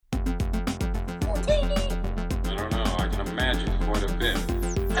been?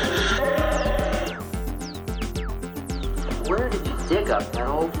 Where did you dig up that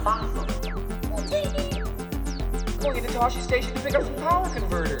old fossil? Going into Toshi Station to pick up some power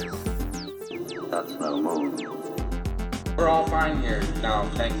converters. That's no move. We're all fine here now,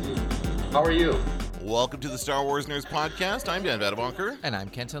 thank you. How are you? Welcome to the Star Wars Nerds Podcast. I'm Dan Vadabonker. And I'm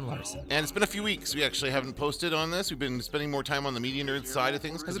Kenton Larson. And it's been a few weeks. We actually haven't posted on this. We've been spending more time on the Media Nerds side of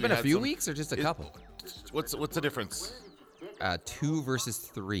things. Has it been a few weeks or just a couple? What's the difference? 2 versus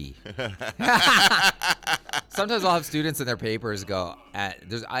 3. Sometimes I'll have students in their papers go,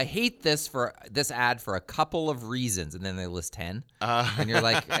 I hate this ad for a couple of reasons, and then they list 10. And you're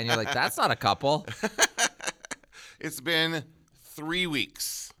like, that's not a couple. It's been 3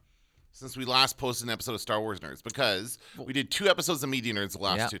 weeks since we last posted an episode of Star Wars Nerds, because we did 2 episodes of Media Nerds the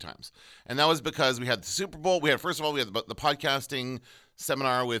last 2 times. And that was because we had the Super Bowl. First of all, we had the podcasting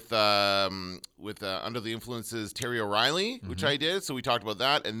seminar with Under the Influences Terry O'Reilly, which I did. So we talked about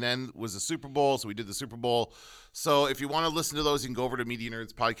that. And then was the Super Bowl. So we did the Super Bowl. So if you want to listen to those, you can go over to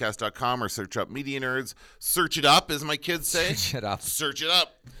MediaNerdsPodcast.com or search up Media Nerds. Search it up, as my kids say. Search it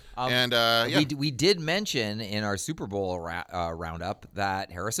up. We did mention in our Super Bowl roundup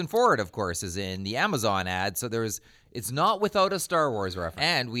that Harrison Ford, of course, is in the Amazon ad. So it's not without a Star Wars reference.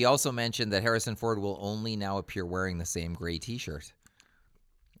 And we also mentioned that Harrison Ford will only now appear wearing the same gray T-shirt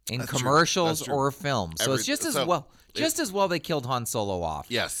in commercials or films. So it's just as well they killed Han Solo off.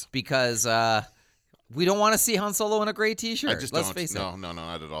 Yes, because we don't want to see Han Solo in a gray T-shirt. Let's face it. No,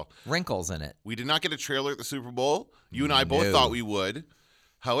 not at all. Wrinkles in it. We did not get a trailer at the Super Bowl. You and I both thought we would.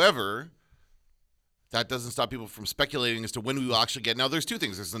 However, that doesn't stop people from speculating as to when we will actually get. Now, there's 2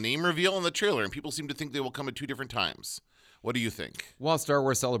 things. There's the name reveal and the trailer, and people seem to think they will come at 2 different times. What do you think? Well, Star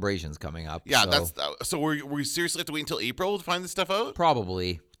Wars Celebration's coming up. Yeah, so we seriously have to wait until April to find this stuff out?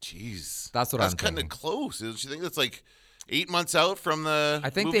 Probably. Jeez. That's kind of close. Don't you think that's like 8 months out from the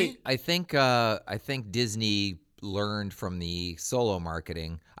movie? I think Disney learned from the Solo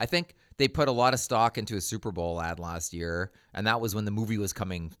marketing. I think they put a lot of stock into a Super Bowl ad last year, and that was when the movie was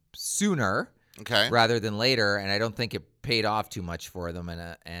coming sooner rather than later, and I don't think it paid off too much for them,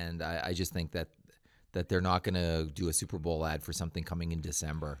 and I just think that they're not going to do a Super Bowl ad for something coming in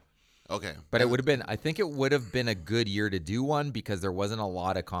December. Okay. But I think it would have been a good year to do one because there wasn't a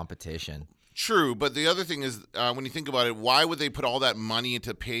lot of competition. True, but the other thing is, when you think about it, why would they put all that money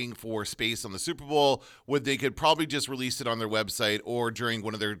into paying for space on the Super Bowl when they could probably just release it on their website or during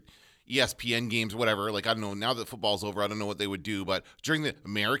one of their ESPN games, whatever. Like, I don't know, now that football's over, I don't know what they would do, but during the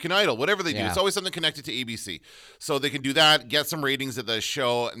American Idol, whatever they do, it's always something connected to ABC. So they can do that, get some ratings at the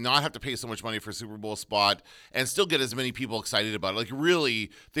show, not have to pay so much money for a Super Bowl spot, and still get as many people excited about it. Like,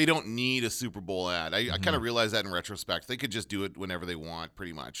 really, they don't need a Super Bowl ad. I kind of realize that in retrospect. They could just do it whenever they want,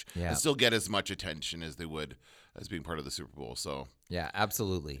 pretty much, and still get as much attention as they would as being part of the Super Bowl. So yeah,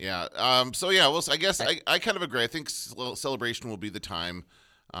 absolutely. Yeah. Well, I guess I kind of agree. I think Celebration will be the time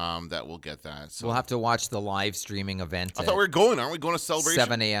that we'll get that. So we'll have to watch the live streaming event. I thought we were going. Aren't we going to Celebration?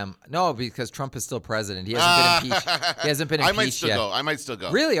 7 a.m. No, because Trump is still president. He hasn't been impeached. He hasn't been impeached yet. I might still go.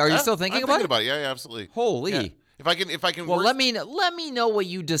 Really? Are you still thinking about it? Yeah, absolutely. Holy. Yeah. If I can. Well, let me know what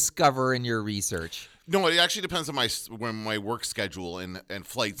you discover in your research. No, it actually depends on my work schedule and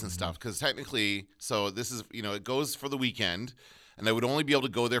flights and stuff. Because technically, so this is it goes for the weekend, and I would only be able to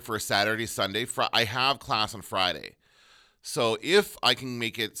go there for a Saturday, Sunday. I have class on Friday. So if I can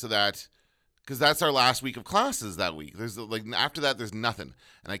make it so that, because that's our last week of classes that week. There's after that, there's nothing,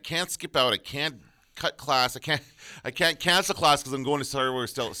 and I can't skip out. I can't cut class. I can't cancel class because I'm going to Star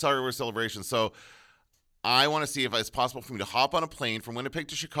Wars Celebration. So I want to see if it's possible for me to hop on a plane from Winnipeg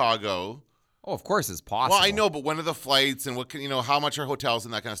to Chicago. Oh, of course it's possible. Well, I know, but when are the flights and how much are hotels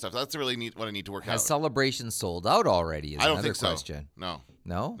and that kind of stuff? That's really what I need to work out. Has Celebration sold out already? I don't think so. Question. No,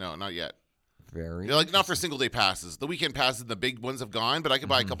 not yet. Very not for single day passes. The weekend passes, the big ones have gone, but I could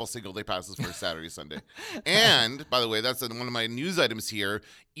buy a couple single day passes for Saturday, Sunday. And by the way, that's one of my news items here.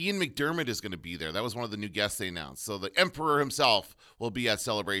 Ian McDermott is going to be there. That was one of the new guests they announced. So the Emperor himself will be at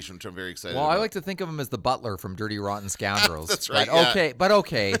Celebration, which I'm very excited about. Well, I like to think of him as the butler from Dirty Rotten Scoundrels. That's right. But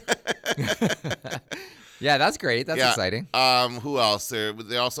okay. Yeah, that's great. That's exciting. Who else?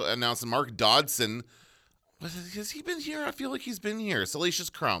 They also announced Mark Dodson. Has he been here? I feel like he's been here. Salacious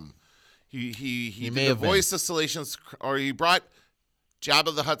Crumb. He did the voice of Salacious, or he brought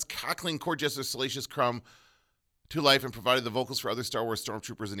Jabba the Hutt's cackling court jester Salacious Crumb to life and provided the vocals for other Star Wars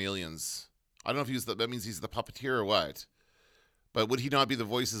stormtroopers and aliens. I don't know if that means he's the puppeteer or what. But would he not be the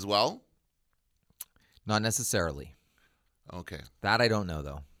voice as well? Not necessarily. Okay. That I don't know,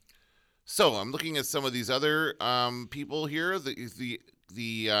 though. So I'm looking at some of these other people here. The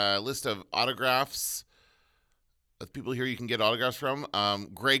list of autographs people here you can get autographs from.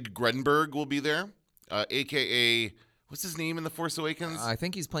 Greg Grunberg will be there, a.k.a. What's his name in The Force Awakens? I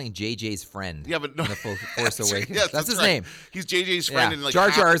think he's playing JJ's friend. Yeah, but no. In The Force Awakens. Yes, that's his right. name. He's JJ's friend. Yeah. And like Jar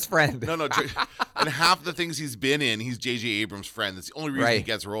Jar's friend. No. And half the things he's been in, he's JJ Abrams' friend. That's the only reason he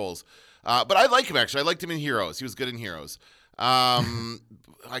gets roles. But I like him, actually. I liked him in Heroes. He was good in Heroes. I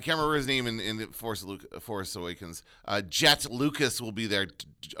can't remember his name in The Force Awakens. Jet Lucas will be there.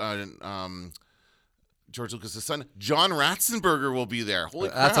 George Lucas' son. John Ratzenberger will be there. Holy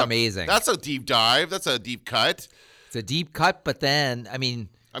crap. That's amazing. That's a deep dive. That's a deep cut. It's a deep cut, but then, I mean,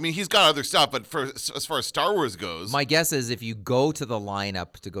 he's got other stuff, but as far as Star Wars goes, my guess is if you go to the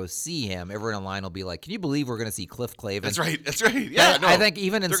lineup to go see him, everyone in line will be like, "Can you believe we're going to see Cliff Clavin?" That's right. Yeah, I think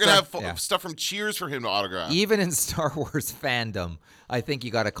even in they're going to have stuff from Cheers for him to autograph. Even in Star Wars fandom, I think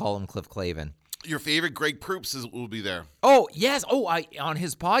you got to call him Cliff Clavin. Your favorite Greg Proops will be there. Oh yes. Oh, on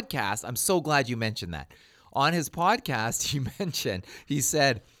his podcast. I'm so glad you mentioned that. On his podcast, he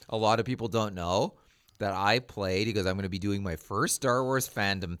said a lot of people don't know that I played. He goes, I'm going to be doing my first Star Wars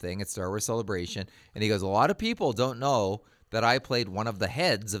fandom thing at Star Wars Celebration. And he goes, a lot of people don't know that I played one of the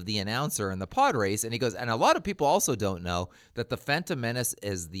heads of the announcer in the pod race. And he goes, and a lot of people also don't know that The Phantom Menace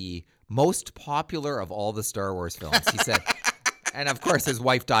is the most popular of all the Star Wars films. He said, and of course his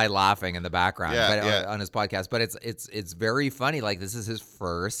wife died laughing in the background on his podcast. But it's very funny. Like, this is his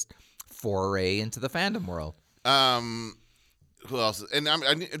first foray into the fandom world. Who else? And I'm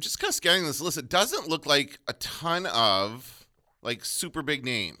just kind of scanning this list. It doesn't look like a ton of like super big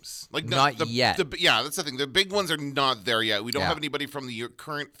names. Like not yet. Yeah, that's the thing. The big ones are not there yet. We don't have anybody from the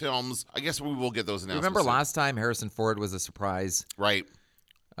current films. I guess we will get those announcements. Remember last time Harrison Ford was a surprise? Right.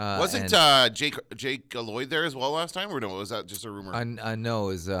 Wasn't Jake Lloyd there as well last time, or no? Was that just a rumor? No,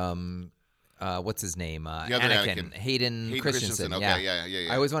 it was what's his name? Anakin. Hayden Christensen. Okay,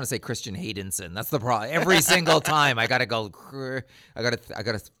 yeah. I always want to say Christian Haydenson. That's the problem. Every single time I gotta go. I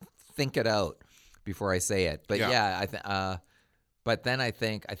gotta think it out before I say it. But but then I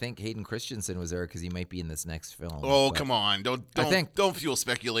think Hayden Christensen was there because he might be in this next film. Oh, come on! Don't fuel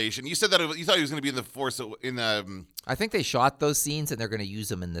speculation. You said that you thought he was going to be in the Force in the. I think they shot those scenes and they're going to use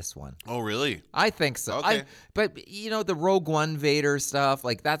them in this one. Oh, really? I think so. Okay. But the Rogue One Vader stuff,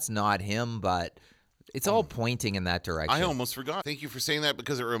 like that's not him, but it's all pointing in that direction. I almost forgot. Thank you for saying that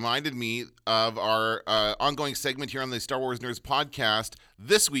because it reminded me of our ongoing segment here on the Star Wars Nerds podcast,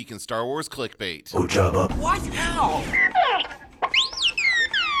 This Week in Star Wars Clickbait. What? How?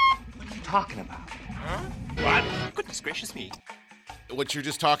 Talking about? Huh? What? Goodness gracious me. What you're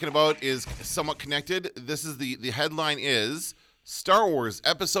just talking about is somewhat connected. This is the headline is Star Wars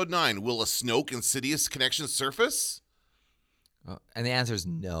Episode 9. Will a Snoke and Sidious connection surface? And the answer is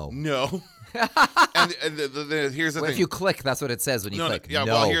no. No. and here's the thing. If you click, that's what it says when you click. Yeah,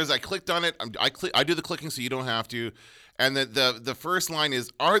 no. well, I clicked on it. I do the clicking so you don't have to. And the first line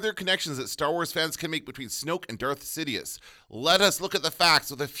is, are there connections that Star Wars fans can make between Snoke and Darth Sidious? Let us look at the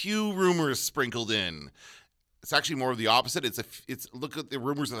facts with a few rumors sprinkled in. It's actually more of the opposite. It's look at the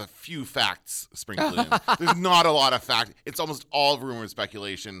rumors with a few facts sprinkled in. There's not a lot of fact. It's almost all rumor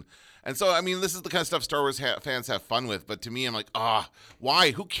speculation. And so, I mean, this is the kind of stuff Star Wars fans have fun with. But to me, I'm like,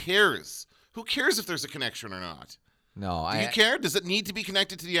 why? Who cares? Who cares if there's a connection or not? No, Do you care? Does it need to be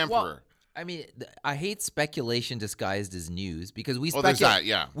connected to the Emperor? Well, I mean, I hate speculation disguised as news because we there's that,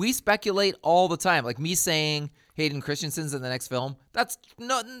 yeah. We speculate all the time. Like me saying Hayden Christensen's in the next film, that's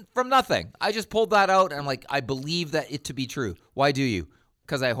from nothing. I just pulled that out and I'm like, I believe that it to be true. Why do you?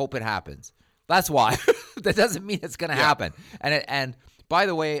 Because I hope it happens. That's why. That doesn't mean it's going to happen. And by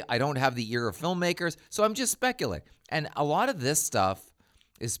the way, I don't have the ear of filmmakers, so I'm just speculating. And a lot of this stuff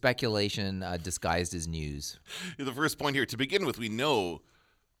is speculation disguised as news. The first point here, to begin with, we know...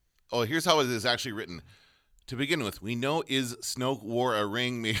 Oh, here's how it is actually written. To begin with, we know is Snoke wore a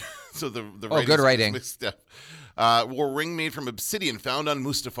ring made... so the good writing. Wore a ring made from obsidian found on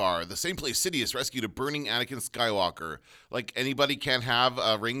Mustafar, the same place Sidious rescued a burning Anakin Skywalker. Like, anybody can have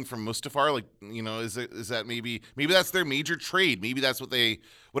a ring from Mustafar? Like, is that maybe that's their major trade? Maybe that's what they...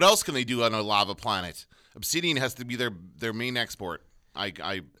 What else can they do on a lava planet? Obsidian has to be their main export.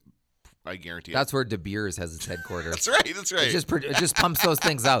 I guarantee That's where De Beers has its headquarters. That's right. It just pumps those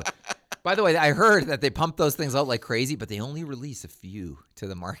things out. By the way, I heard that they pump those things out like crazy, but they only release a few to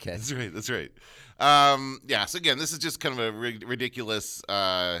the market. That's right. So again, this is just kind of a ridiculous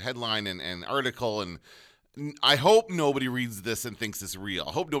headline and article, and I hope nobody reads this and thinks it's real.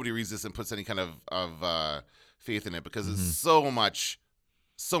 I hope nobody reads this and puts any kind of faith in it because it's so much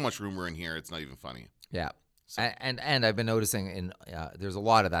rumor in here. It's not even funny. Yeah. So. And I've been noticing there's a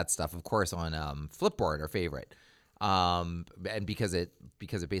lot of that stuff, of course, on Flipboard, our favorite, and because it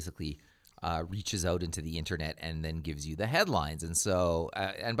basically reaches out into the internet and then gives you the headlines. And so,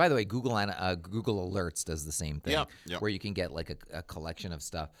 and by the way, Google Alerts does the same thing, where you can get like a collection of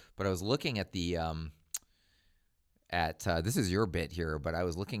stuff. But I was looking at the this is your bit here, but I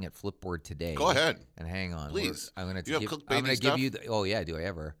was looking at Flipboard today. Go ahead. And hang on, please. I'm going to give you. Oh yeah, do I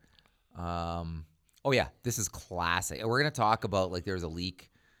ever? Oh yeah, this is classic. We're going to talk about like there's a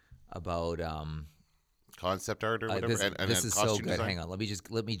leak about concept art or whatever. This is so good. Design. Hang on, let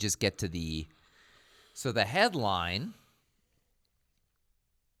me just get to the. So the headline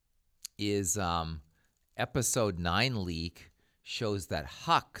is episode 9 leak shows that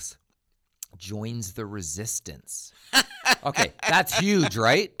Hux joins the Resistance. Okay, that's huge,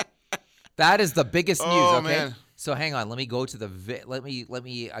 right? That is the biggest news. Oh, okay, man. So hang on. Let me go to the. Let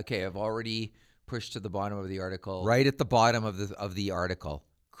me. Okay, I've already pushed to the bottom of the article. Right at the bottom of the article.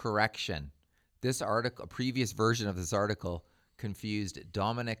 Correction. This article, a previous version of this article, confused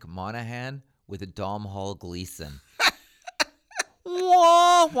Dominic Monaghan with a Domhnall Gleeson.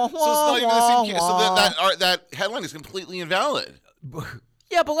 So it's not even the same. So that headline is completely invalid.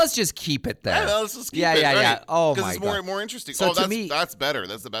 Yeah, but let's just keep it there. Yeah, let's just keep it. Yeah. Oh my god, because it's more interesting. So to that's me, that's better.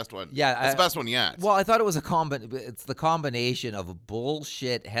 That's the best one. Yeah, that's the best one yet. Well, I thought it was it's the combination of a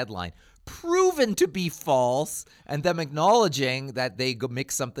bullshit headline proven to be false and them acknowledging that they go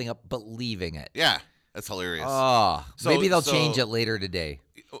mix something up but leaving it. Yeah, that's hilarious. Maybe they'll change it later today.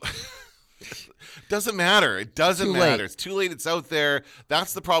 Doesn't matter. It doesn't matter. Late. It's too late. It's out there.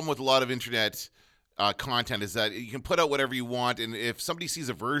 That's the problem with a lot of internet content, is that you can put out whatever you want, and if somebody sees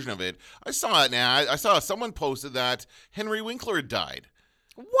a version of it, I saw it now. I saw someone posted that Henry Winkler had died.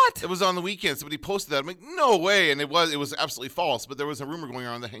 What? It was on the weekend. Somebody posted that. I'm like, no way, and it was absolutely false. But there was a rumor going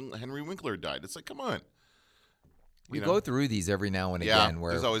around that Henry Winkler had died. It's like, come on. We go through these every now and yeah, again.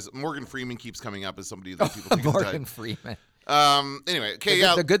 Where there's always Morgan Freeman keeps coming up as somebody that people think has died. Morgan Freeman. Anyway, okay,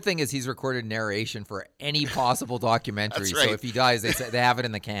 The good thing is he's recorded narration for any possible documentary. That's right. So if he dies, they have it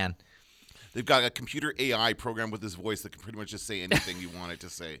in the can. They've got a computer AI program with his voice that can pretty much just say anything you want it to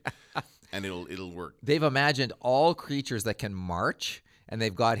say, and it'll work. They've imagined all creatures that can march, and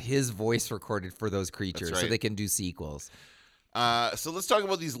they've got his voice recorded for those creatures, That's right. so they can do sequels. So let's talk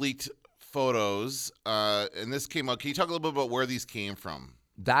about these leaked photos. And this came out. Can you talk a little bit about where these came from?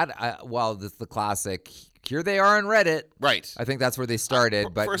 This is the classic. Here they are on Reddit. Right. I think that's where they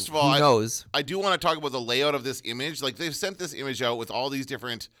started. But first of all, who knows? I do want to talk about the layout of this image. Like, they've sent this image out with all these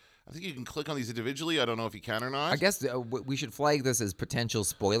different. I think you can click on these individually. I don't know if you can or not. I guess we should flag this as potential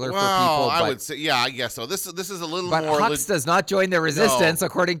spoiler for people. I would say, yeah, I guess so. This is a little but more. Hux does not join the Resistance,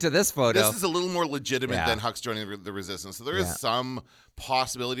 according to this photo. This is a little more legitimate than Hux joining the Resistance. So there is some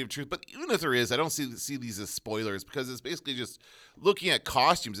possibility of truth. But even if there is, I don't see these as spoilers, because it's basically just looking at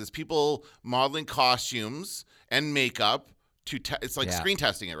costumes. It's people modeling costumes and makeup. It's like screen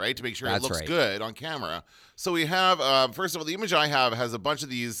testing it, right? To make sure it looks good on camera. So we have, first of all, the image I have has a bunch of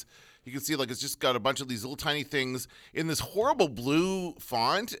these. You can see, like, it's just got a bunch of these little tiny things in this horrible blue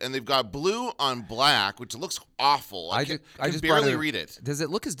font, and they've got blue on black, which looks awful. I can barely read it. Does it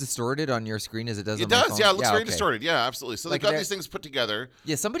look as distorted on your screen as it does on my phone? Yeah, it looks very distorted. Yeah, absolutely. So they've got these things put together.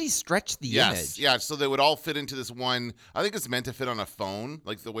 Yeah, somebody stretched the image. Yeah, so they would all fit into this one. I think it's meant to fit on a phone,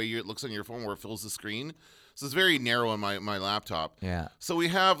 like the way it looks on your phone where it fills the screen. So it's very narrow on my laptop. Yeah. So we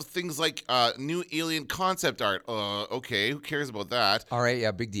have things like new Alien concept art. Okay, who cares about that? All right,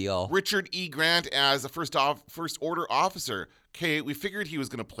 yeah, big deal. Richard E. Grant as a first order officer. Okay, we figured he was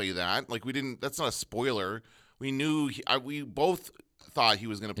going to play that. Like, we didn't. That's not a spoiler. We knew. We both thought he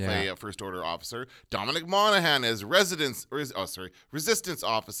was going to play a first order officer. Dominic Monaghan as resistance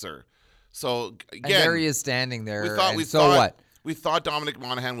officer. So again, and there he is standing there. We thought what? We thought Dominic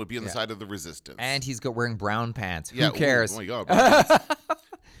Monaghan would be on the side of the Resistance. And he's wearing brown pants. Who cares? Oh my God. Brown pants.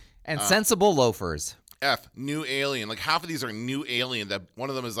 And sensible loafers. New Alien. Like, half of these are new Alien. That one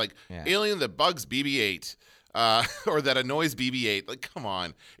of them is like Alien that bugs BB-8, or that annoys BB-8. Like, come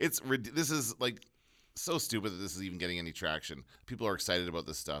on. This is like so stupid that this is even getting any traction. People are excited about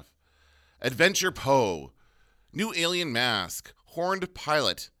this stuff. Adventure Poe. New Alien mask. Horned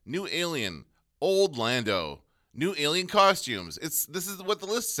pilot. New Alien. Old Lando. New Alien costumes. This is what the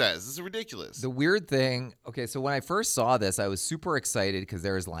list says. This is ridiculous. The weird thing, okay, so when I first saw this, I was super excited because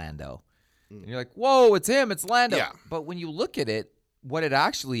there's Lando. And you're like, whoa, it's him, it's Lando. Yeah. But when you look at it, what it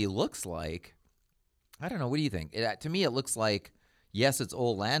actually looks like, I don't know, what do you think? To me, it looks like, yes, it's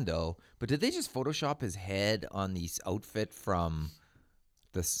old Lando, but did they just Photoshop his head on the outfit from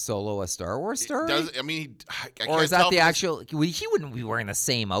the Solo A Star Wars story? Or is that the actual? He wouldn't be wearing the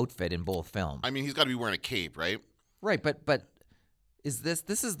same outfit in both films. I mean, he's got to be wearing a cape, right? Right, but is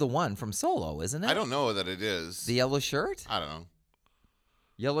this is the one from Solo, isn't it? I don't know that it is. The yellow shirt? I don't know.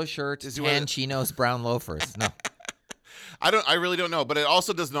 Yellow shirt, Is he tan wearing- chinos, brown loafers. No. I really don't know, but it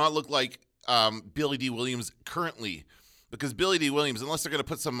also does not look like Billy D. Williams currently, because Billy D. Williams, unless they're going to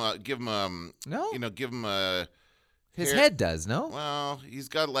put some, give him, No? give him a His hair- head does, no? Well, he's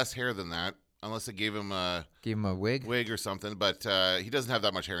got less hair than that, unless they gave him a Give him a wig. wig or something. But he doesn't have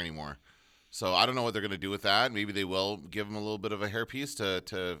that much hair anymore, so I don't know what they're going to do with that. Maybe they will give him a little bit of a hairpiece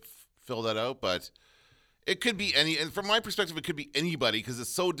to fill that out, but. It could be any, and from my perspective, it could be anybody because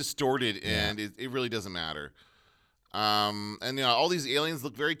it's so distorted and it really doesn't matter. And all these aliens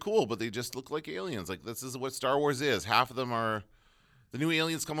look very cool, but they just look like aliens. Like this is what Star Wars is. Half of them are the new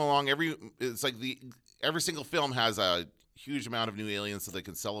aliens come along. Every single film has a huge amount of new aliens, so they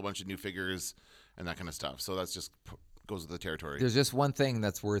can sell a bunch of new figures and that kind of stuff. So that's just goes with the territory. There's just one thing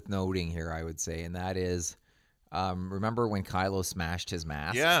that's worth noting here, I would say, and that is, remember when Kylo smashed his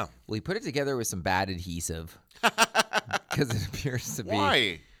mask? Yeah. Well, he put it together with some bad adhesive because it appears to be.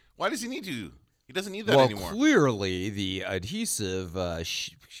 Why? Why does he need to? He doesn't need that Well, anymore. clearly the adhesive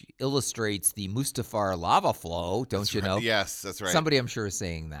illustrates the Mustafar lava flow, don't That's you right. know? Yes, that's right. Somebody, I'm sure, is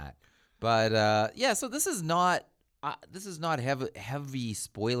saying that. But yeah, so this is not heavy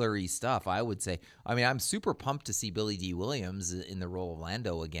spoilery stuff, I would say. I mean, I'm super pumped to see Billy D. Williams in the role of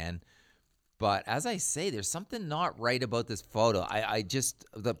Lando again. But as I say, there's something not right about this photo.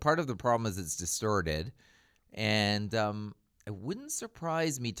 The part of the problem is it's distorted, and it wouldn't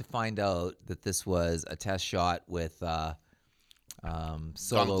surprise me to find out that this was a test shot with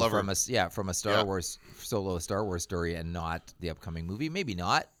Solo Glover. from a Star Wars story, and not the upcoming movie. Maybe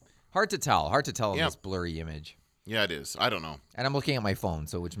not. Hard to tell in Yeah. this blurry image. Yeah, it is. I don't know. And I'm looking at my phone,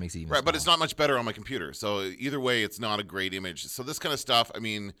 so which makes it even Right, but it's smaller. not much better on my computer. So either way, it's not a great image. So this kind of stuff, I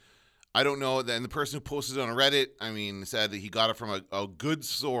mean, I don't know. And the person who posted it on Reddit, I mean, said that he got it from a good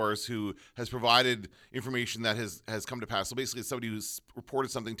source who has provided information that has come to pass. So basically, it's somebody who's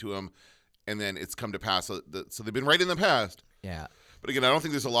reported something to him, and then it's come to pass. So they've been right in the past. Yeah. But again, I don't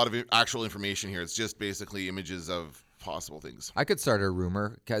think there's a lot of actual information here. It's just basically images of possible things. I could start a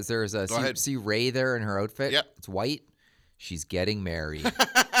rumor because there's a Go ahead. see Rey there in her outfit. Yep. It's white. She's getting married.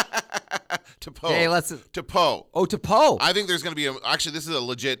 To Poe. Hey, let's. To Poe. Oh, to Poe. I think there's going to be actually, this is a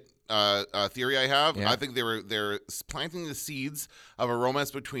legit theory I have. Yeah. I think they're planting the seeds of a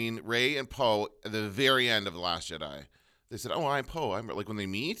romance between Rey and Poe at the very end of The Last Jedi. They said, "Oh, I'm Poe." I'm like when they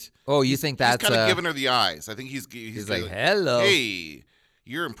meet. Oh, you think that's he's kind of giving her the eyes. I think he's like, hello. Hey,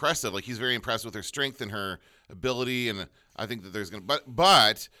 you're impressive. Like he's very impressed with her strength and her ability, and I think that there's gonna.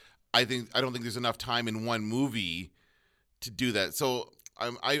 But I don't think there's enough time in one movie to do that. So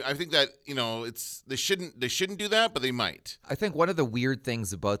I think that they shouldn't do that, but they might. I think one of the weird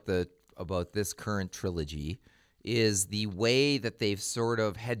things about this current trilogy is the way that they've sort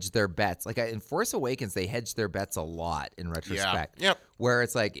of hedged their bets. Like in Force Awakens, they hedged their bets a lot in retrospect. Yep. Where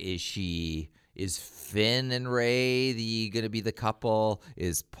it's like, is Finn and Rey going to be the couple?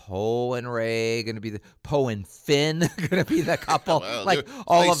 Is Poe and Rey going to be Poe and Finn going to be the couple? Well, like they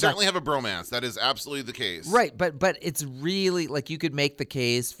all of certainly that. have a bromance. That is absolutely the case. Right, but it's really like you could make the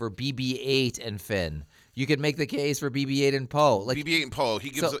case for BB-8 and Finn. You could make the case for BB-8 and Poe. Like BB-8 and Poe. He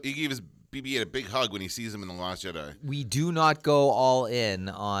gives BB-8 a big hug when he sees him in The Last Jedi. we do not go all in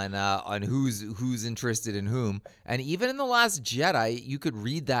on who's interested in whom. And even in The Last Jedi, you could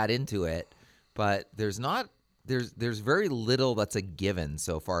read that into it, but there's very little that's a given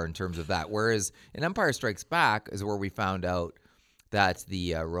so far in terms of that. Whereas in Empire Strikes Back is where we found out that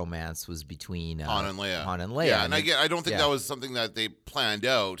the romance was between Han and Leia. Han and Leia. Yeah, and I don't think yeah. that was something that they planned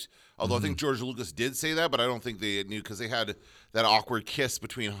out. Although I think George Lucas did say that, but I don't think they knew because they had that awkward kiss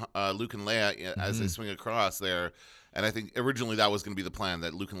between Luke and Leia as they swing across there. And I think originally that was going to be the plan,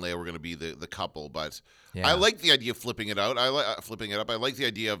 that Luke and Leia were going to be the couple. But Yeah. I like the idea of flipping it out. I like flipping it up. I like the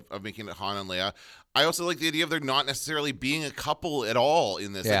idea of making it Han and Leia. I also like the idea of there not necessarily being a couple at all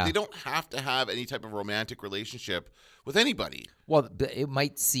in this. Yeah. Like, they don't have to have any type of romantic relationship with anybody. Well, it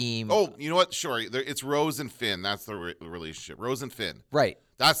might seem Oh, you know what? Sure, it's Rose and Finn. That's the relationship. Rose and Finn. right.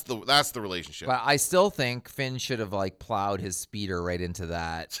 That's the relationship. But I still think Finn should have plowed his speeder right into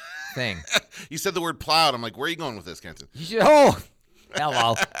that thing. You said the word plowed. I'm like, where are you going with this, Kenton? You should, oh,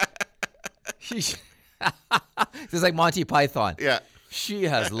 hello. Just like Monty Python. Yeah. She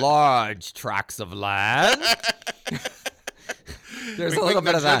has large tracts of land. There's a little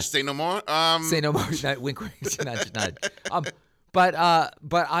bit of that. Say no more. Say no more. Wink, wink, nudge, nudge. But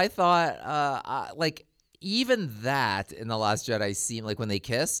I thought, even that in The Last Jedi seemed like when they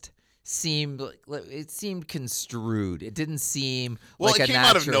kissed, seemed construed. It didn't seem well, like it a came natural,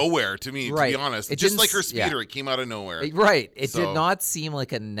 out of nowhere to me, Right. to be honest. It Just didn't like her s- yeah. speeder, it came out of nowhere. Right. It So- did not seem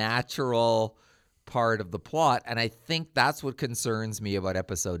like a natural part of the plot, and I think that's what concerns me about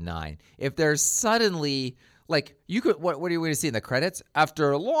episode 9. If there's suddenly like you could what are you going to see in the credits?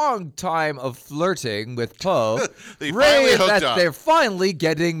 After a long time of flirting with Poe, they're finally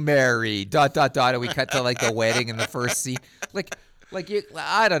getting married. ... And we cut to like the wedding in the first scene.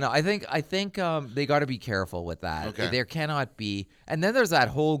 I don't know. I think they got to be careful with that. Okay. There cannot be. And then there's that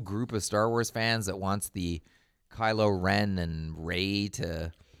whole group of Star Wars fans that wants the Kylo Ren and Rey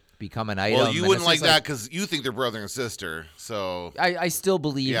to become an item. Well, you wouldn't like that because you think they're brother and sister. So I still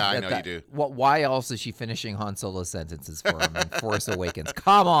believe. Yeah, I know you do. Why else is she finishing Han Solo's sentences for him in Force Awakens?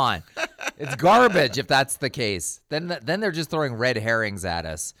 Come on, it's garbage if that's the case. Then they're just throwing red herrings at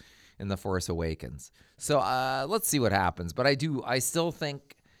us in the Force Awakens. So let's see what happens. But I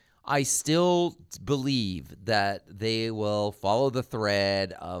still believe that they will follow the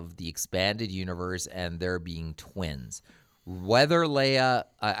thread of the expanded universe and there being twins. Whether Leia,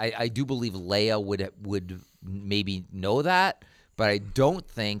 I do believe Leia would maybe know that, but I don't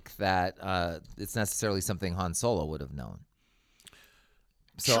think that it's necessarily something Han Solo would have known.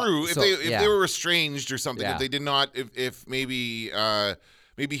 True. If they were estranged or something, if they did not, if maybe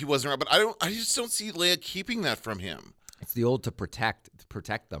he wasn't around, but I just don't see Leia keeping that from him. It's the old to protect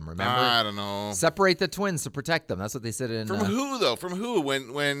them. Remember? I don't know. Separate the twins to protect them. That's what they said in. From who though? From who?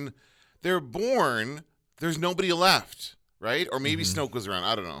 When they're born, there's nobody left, right? Or maybe Snoke was around.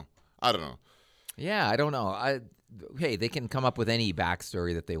 I don't know. Yeah, I don't know. Hey, they can come up with any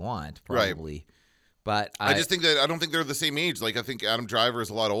backstory that they want, probably. Right. But I just think that I don't think they're the same age. Like I think Adam Driver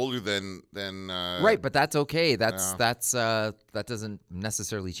is a lot older than right, but that's okay. That doesn't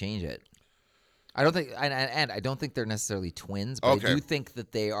necessarily change it. I don't think, and I don't think they're necessarily twins, but I do think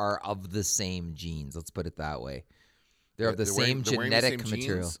that they are of the same genes. Let's put it that way. They're of the same genetic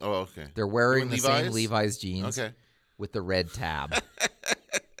material. Jeans? Oh, okay. They're wearing the same Levi's jeans. Okay. With the red tab.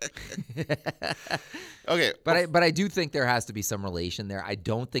 Okay. But I do think there has to be some relation there. I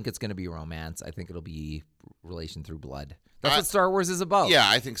don't think it's going to be romance. I think it'll be relation through blood. That's what Star Wars is about. Yeah,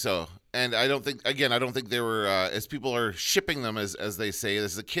 I think so. And I don't think they were, as people are shipping them, as they say,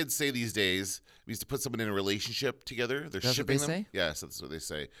 as the kids say these days, we used to put someone in a relationship together. They're shipping them. Say? Yes, that's what they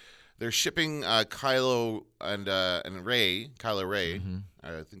say. They're shipping Kylo and Rey, Kylo Rey. Mm-hmm.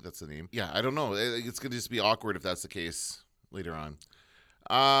 I think that's the name. Yeah, I don't know. It's going to just be awkward if that's the case later on.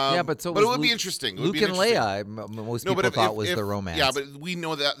 But it would be interesting. Luke and Leia, most people thought was the romance. Yeah, but we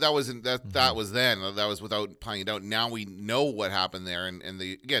know that wasn't that was then. That was without playing it out. Now we know what happened there, and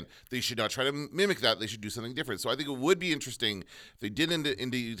they should not try to mimic that. They should do something different. So I think it would be interesting if they did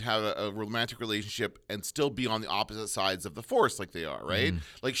indeed have a romantic relationship and still be on the opposite sides of the Force, like they are, right?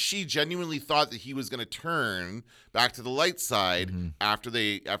 Like she genuinely thought that he was going to turn back to the light side after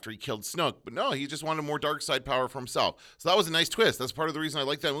he killed Snoke, but no, he just wanted more dark side power for himself. So that was a nice twist. That's part of the reason I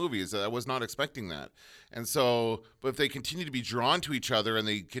like that movie, is that I was not expecting that. And so, but if they continue to be drawn to each other and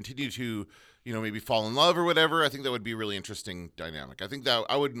they continue to, maybe fall in love or whatever, I think that would be a really interesting dynamic. I think that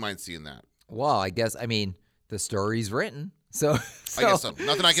I wouldn't mind seeing that. Well, I mean, the story's written. So I guess so.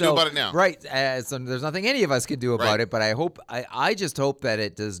 Nothing I can do about it now. Right. So there's nothing any of us can do about it, but I just hope that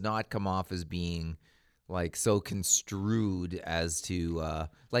it does not come off as being like so construed as to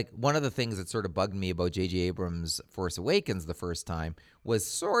like one of the things that sort of bugged me about J.J. Abrams' Force Awakens the first time was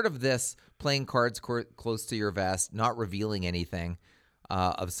sort of this playing cards close to your vest, not revealing anything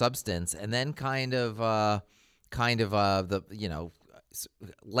of substance, and then kind of the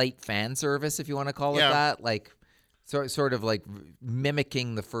light fan service, if you want to call it that, like sort of like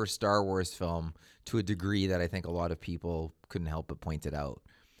mimicking the first Star Wars film to a degree that I think a lot of people couldn't help but point it out.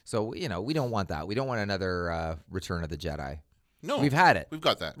 So, we don't want that. We don't want another Return of the Jedi. No. We've had it. We've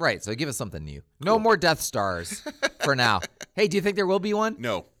got that. Right. So give us something new. No more Death Stars for now. Hey, do you think there will be one?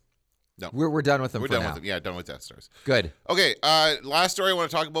 No. We're done with them We're for done now. with them. Yeah, done with Death Stars. Good. Okay. Last story I want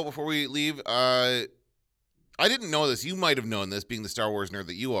to talk about before we leave. I didn't know this. You might have known this, being the Star Wars nerd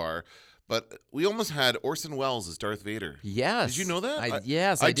that you are. But we almost had Orson Welles as Darth Vader. Yes. Did you know that?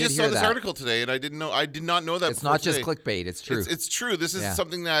 Yes, I did just hear saw this that. article today, and I did not know that. It's not just clickbait. It's true. It's true. This is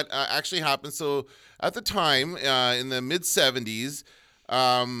something that actually happened. So at the time, in the mid-'70s,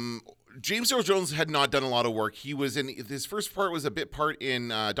 James Earl Jones had not done a lot of work. He was in his first part was a bit part in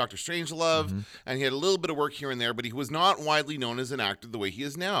Dr. Strangelove, and he had a little bit of work here and there, but he was not widely known as an actor the way he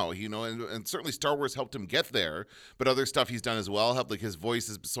is now. And certainly Star Wars helped him get there, but other stuff he's done as well helped. Like his voice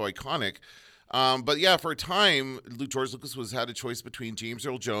is so iconic. But yeah, for a time, George Lucas had a choice between James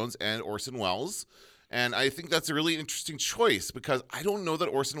Earl Jones and Orson Welles. And I think that's a really interesting choice because I don't know that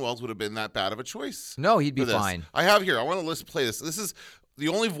Orson Welles would have been that bad of a choice. No, he'd be fine. I have here. I want to play this. This is the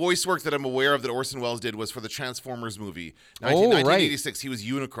only voice work that I'm aware of that Orson Welles did was for the Transformers movie. Oh, right. 1986, he was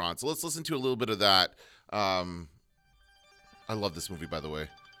Unicron. So let's listen to a little bit of that. I love this movie, by the way.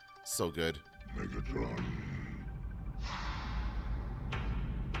 So good. Megatron.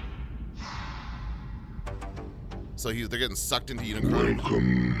 So they're getting sucked into Unicron.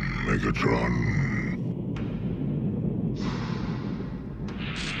 Welcome, Megatron.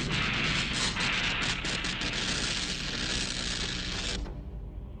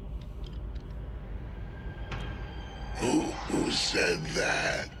 Who said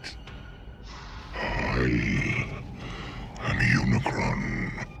that? I am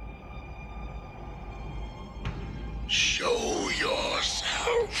Unicron. Show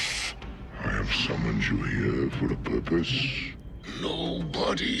yourself. I have summoned you here for a purpose.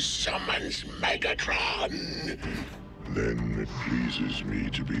 Nobody summons Megatron. Then it pleases me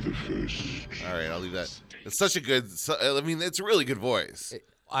to be the first. All right, I'll leave that. It's such a good, I mean, it's a really good voice.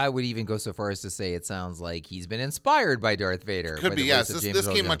 I would even go so far as to say it sounds like he's been inspired by Darth Vader. Could be, yes. This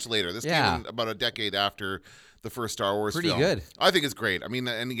Earl came Jones. much later. This Yeah. came in about a decade after the first Star Wars Pretty film. good. I think it's great. I mean,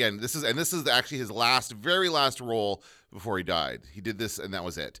 and again, this is actually his very last role before he died. He did this, and that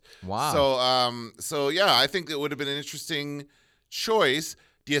was it. Wow. So yeah, I think it would have been an interesting choice.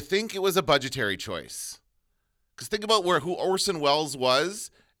 Do you think it was a budgetary choice? Because think about who Orson Welles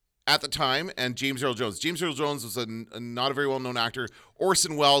was at the time, and James Earl Jones. James Earl Jones was a not a very well-known actor.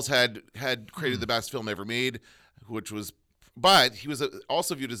 Orson Welles had created the best film ever made, but he was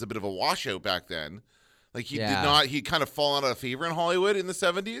also viewed as a bit of a washout back then. Like he kind of fallen out of favor in Hollywood in the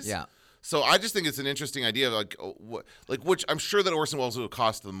 70s. Yeah. So I just think it's an interesting idea, which I'm sure that Orson Welles would have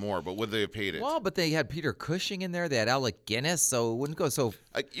cost them more, but would they have paid it? Well, but they had Peter Cushing in there. They had Alec Guinness, so it wouldn't go so.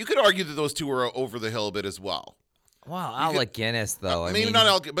 You could argue that those two were over the hill a bit as well. Well, Alec Guinness, though. I mean, not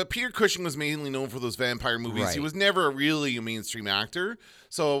Alec, but Peter Cushing was mainly known for those vampire movies. Right. He was never really a mainstream actor.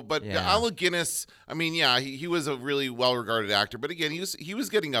 So, but Alec Guinness, I mean, yeah, he was a really well-regarded actor. But again, he was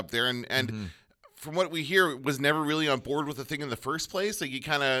getting up there, and from what we hear, was never really on board with the thing in the first place. Like he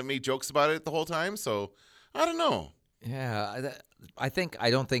kind of made jokes about it the whole time. So, I don't know. Yeah, I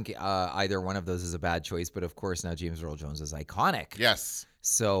don't think either one of those is a bad choice. But of course, now James Earl Jones is iconic. Yes.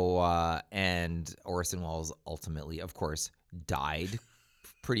 So, and Orson Welles ultimately, of course, died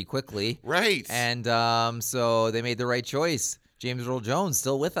pretty quickly. Right. And so they made the right choice. James Earl Jones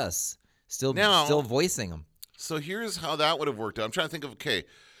still with us, still voicing him. So here's how that would have worked out. I'm trying to think of, think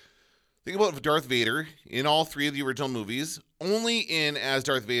about Darth Vader in all three of the original movies, only in as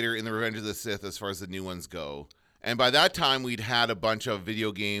Darth Vader in The Revenge of the Sith as far as the new ones go. And by that time, we'd had a bunch of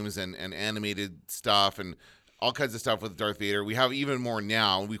video games and animated stuff and all kinds of stuff with Darth Vader. We have even more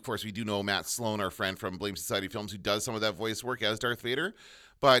now. Of course, we do know Matt Sloan, our friend from Blame Society Films, who does some of that voice work as Darth Vader.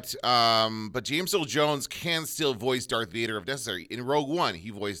 But James Earl Jones can still voice Darth Vader if necessary. In Rogue One,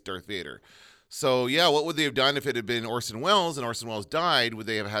 he voiced Darth Vader. So, yeah, what would they have done if it had been Orson Welles and Orson Welles died? Would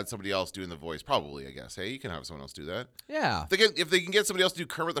they have had somebody else doing the voice? Probably, I guess. Hey, you can have someone else do that. Yeah. If they can get somebody else to do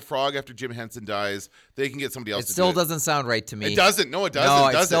Kermit the Frog after Jim Henson dies, they can get somebody else to do it. It still doesn't sound right to me. It doesn't. No, it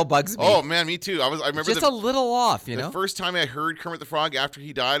doesn't. No, it still bugs me. Oh, man, me too. I remember just a little off, you know? The first time I heard Kermit the Frog after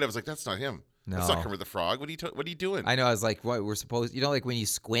he died, I was like, that's not him. No. That's not Kermit the Frog. What are you doing? I know. I was like, what, we're supposed, like when you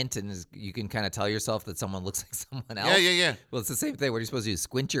squint and you can kind of tell yourself that someone looks like someone else. Yeah. Well, it's the same thing. What are you supposed to do?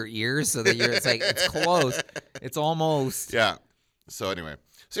 Squint your ears so that it's like, it's close. It's almost. Yeah. So anyway.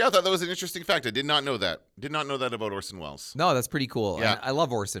 So yeah, I thought that was an interesting fact. I did not know that. Did not know that about Orson Welles. No, that's pretty cool. Yeah. I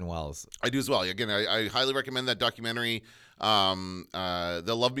love Orson Welles. I do as well. Again, I highly recommend that documentary, They'll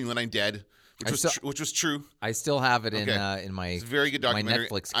Love Me When I'm Dead. Which was true. I still have it in my it's a very good documentary.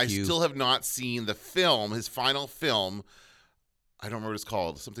 my Netflix I queue. still have not seen the film, his final film. I don't remember what it's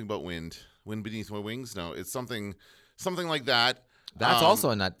called. Something about wind. Wind Beneath My Wings? No, it's something like that. That's also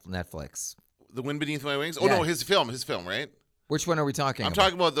on Netflix. The Wind Beneath My Wings? Oh no, his film, right? Which one are we talking I'm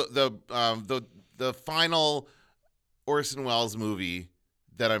about? talking about the final Orson Welles movie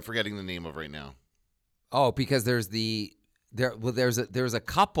that I'm forgetting the name of right now. Oh, because there's a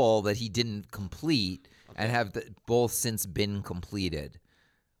couple that he didn't complete and have both since been completed.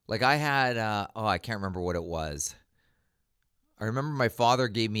 Like I had, I can't remember what it was. I remember my father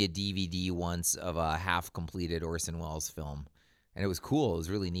gave me a DVD once of a half-completed Orson Welles film, and it was cool. It was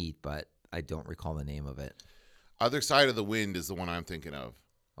really neat, but I don't recall the name of it. Other Side of the Wind is the one I'm thinking of.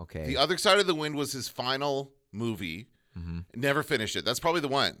 Okay. The Other Side of the Wind was his final movie. Mm-hmm. Never finished it. That's probably the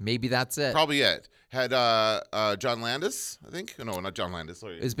one. Maybe that's it. Probably it. Had John Landis, I think. No, not John Landis.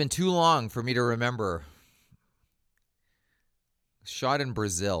 Sorry. It's been too long for me to remember. Shot in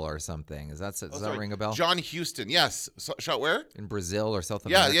Brazil or something. Does that ring a bell? John Huston. Yes. Shot where? In Brazil or South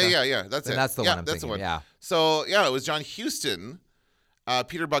America. Yeah. That's it. That's the one I'm that's thinking. the one. Yeah. So, yeah, it was John Huston.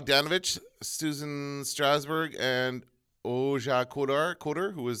 Peter Bogdanovich, Susan Strasberg, and Oja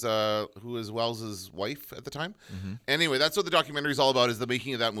Kodar, who was Welles' wife at the time. Anyway, that's what the documentary is all about, is the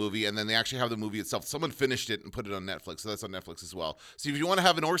making of that movie, and then they actually have the movie itself. Someone finished it and put it on Netflix, so that's on Netflix as well. So if you want to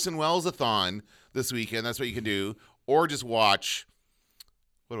have an Orson Welles-a-thon this weekend, that's what you can do, or just watch.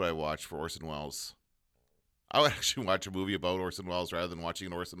 What do I watch for Orson Welles? I would actually watch a movie about Orson Welles rather than watching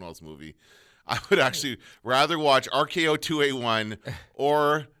an Orson Welles movie. I would actually rather watch RKO 2A1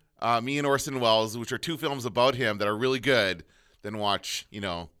 or Me and Orson Welles, which are two films about him that are really good, than watch,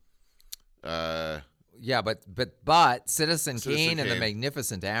 Yeah, but Citizen Kane and the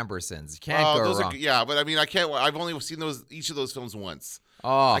Magnificent Ambersons. Can't go wrong. But I mean, I can't. I've only seen each of those films once.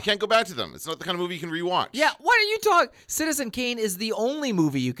 Oh. I can't go back to them. It's not the kind of movie you can rewatch. Yeah, what are you talking? Citizen Kane is the only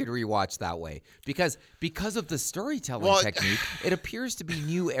movie you could rewatch that way because of the storytelling technique. It appears to be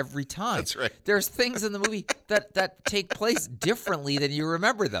new every time. That's right. There's things in the movie that take place differently than you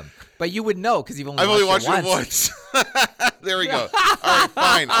remember them, but you would know because you've only watched it once. There we go. All right,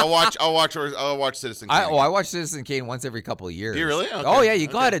 fine. I'll watch Citizen Kane. I watch Citizen Kane once every couple of years. Do you really? Okay. Oh yeah, you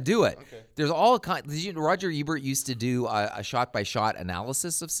got to do it. Okay. There's all kinds. Roger Ebert used to do a shot-by-shot analysis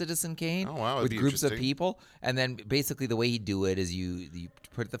of Citizen Kane with groups of people, and then basically the way he'd do it is you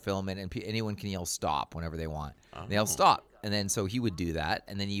put the film in, and anyone can yell stop whenever they want. They'll stop, and then so he would do that,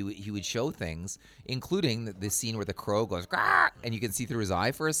 and then he would show things, including the scene where the crow goes, and you can see through his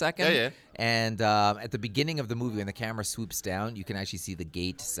eye for a second. Yeah. And at the beginning of the movie, when the camera swoops down, you can actually see the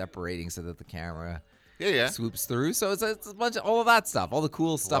gate separating so that the camera swoops through. So it's a bunch of all of that stuff, all the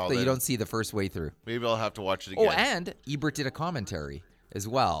cool stuff that you don't see the first way through. Maybe I'll have to watch it again. Oh, and Ebert did a commentary as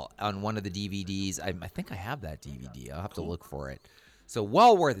well on one of the DVDs. I think I have that DVD. I'll have to look for it. So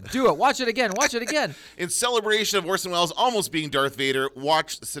well worth it. Do it. Watch it again. Watch it again. In celebration of Orson Welles almost being Darth Vader,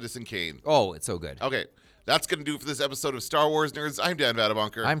 watch Citizen Kane. Oh, it's so good. Okay. That's going to do it for this episode of Star Wars Nerds. I'm Dan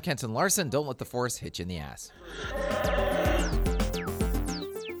Vadabunker. I'm Kenton Larson. Don't let the Force hit you in the ass.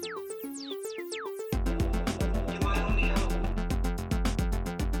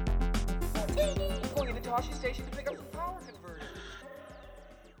 Going into Toshi Station to pick up